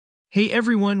Hey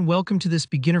everyone, welcome to this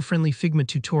beginner-friendly Figma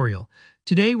tutorial.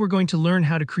 Today we're going to learn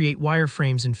how to create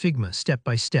wireframes in Figma step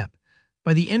by step.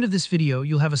 By the end of this video,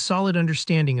 you'll have a solid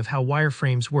understanding of how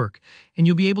wireframes work, and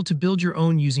you'll be able to build your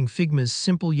own using Figma's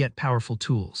simple yet powerful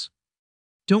tools.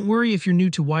 Don't worry if you're new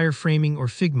to wireframing or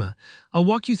Figma. I'll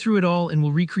walk you through it all and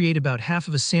we'll recreate about half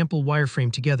of a sample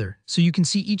wireframe together, so you can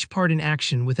see each part in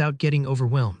action without getting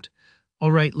overwhelmed.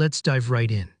 Alright, let's dive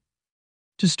right in.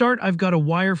 To start, I've got a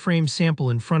wireframe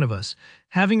sample in front of us.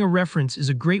 Having a reference is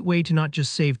a great way to not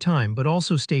just save time, but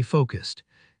also stay focused.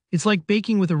 It's like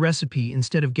baking with a recipe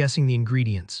instead of guessing the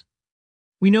ingredients.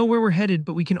 We know where we're headed,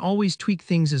 but we can always tweak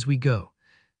things as we go.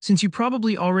 Since you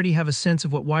probably already have a sense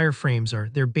of what wireframes are,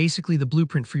 they're basically the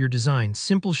blueprint for your design,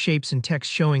 simple shapes and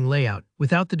text showing layout.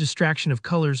 Without the distraction of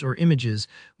colors or images,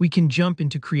 we can jump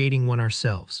into creating one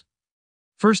ourselves.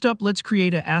 First up, let's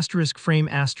create a asterisk frame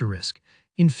asterisk.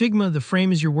 In Figma, the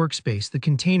frame is your workspace, the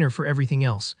container for everything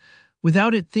else.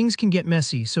 Without it, things can get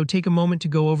messy, so take a moment to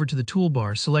go over to the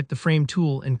toolbar, select the frame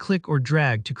tool, and click or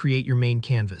drag to create your main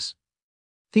canvas.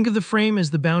 Think of the frame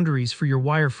as the boundaries for your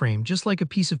wireframe, just like a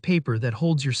piece of paper that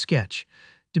holds your sketch.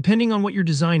 Depending on what you're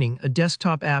designing, a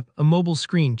desktop app, a mobile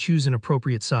screen, choose an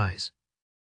appropriate size.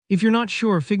 If you're not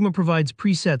sure, Figma provides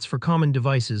presets for common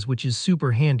devices, which is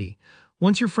super handy.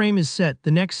 Once your frame is set,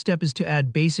 the next step is to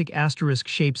add basic asterisk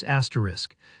shapes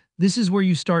asterisk. This is where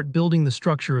you start building the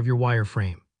structure of your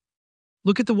wireframe.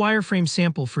 Look at the wireframe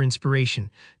sample for inspiration.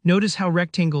 Notice how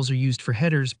rectangles are used for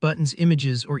headers, buttons,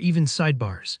 images, or even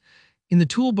sidebars. In the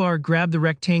toolbar, grab the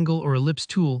rectangle or ellipse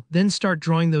tool, then start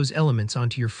drawing those elements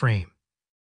onto your frame.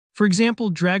 For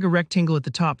example, drag a rectangle at the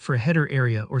top for a header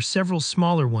area or several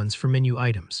smaller ones for menu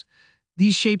items.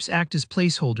 These shapes act as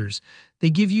placeholders. They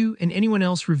give you and anyone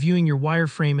else reviewing your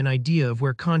wireframe an idea of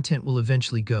where content will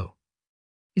eventually go.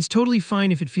 It's totally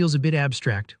fine if it feels a bit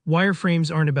abstract.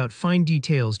 Wireframes aren't about fine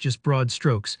details, just broad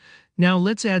strokes. Now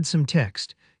let's add some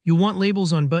text. You'll want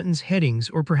labels on buttons, headings,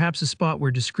 or perhaps a spot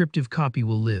where descriptive copy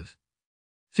will live.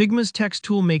 Figma's text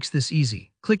tool makes this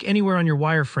easy. Click anywhere on your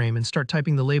wireframe and start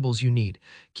typing the labels you need.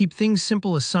 Keep things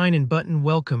simple: a sign and button,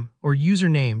 welcome, or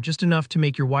username, just enough to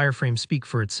make your wireframe speak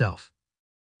for itself.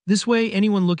 This way,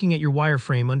 anyone looking at your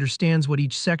wireframe understands what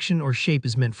each section or shape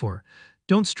is meant for.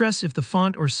 Don't stress if the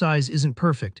font or size isn't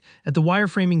perfect. At the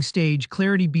wireframing stage,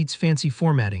 clarity beats fancy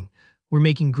formatting. We're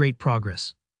making great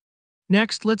progress.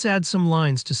 Next, let's add some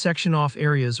lines to section off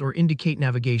areas or indicate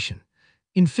navigation.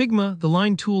 In Figma, the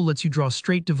line tool lets you draw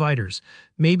straight dividers,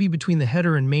 maybe between the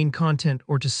header and main content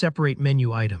or to separate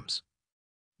menu items.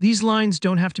 These lines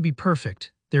don't have to be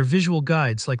perfect. They're visual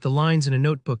guides like the lines in a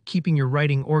notebook, keeping your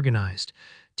writing organized.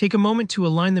 Take a moment to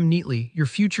align them neatly. Your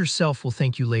future self will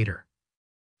thank you later.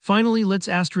 Finally, let's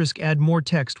asterisk add more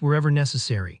text wherever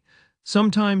necessary.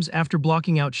 Sometimes, after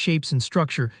blocking out shapes and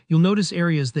structure, you'll notice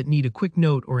areas that need a quick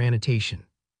note or annotation.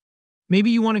 Maybe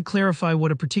you want to clarify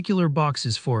what a particular box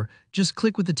is for. Just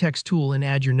click with the text tool and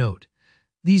add your note.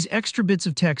 These extra bits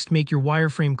of text make your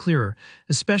wireframe clearer,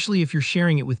 especially if you're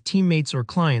sharing it with teammates or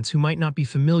clients who might not be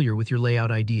familiar with your layout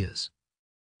ideas.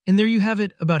 And there you have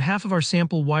it, about half of our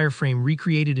sample wireframe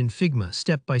recreated in Figma,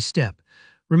 step by step.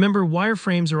 Remember,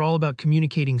 wireframes are all about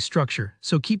communicating structure,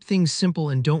 so keep things simple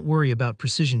and don't worry about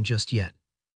precision just yet.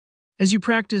 As you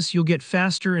practice, you'll get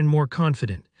faster and more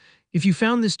confident. If you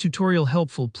found this tutorial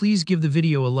helpful, please give the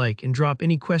video a like and drop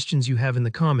any questions you have in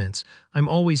the comments. I'm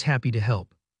always happy to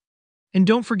help. And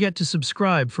don't forget to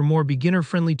subscribe for more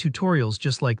beginner-friendly tutorials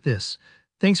just like this.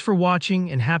 Thanks for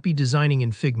watching and happy designing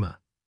in Figma.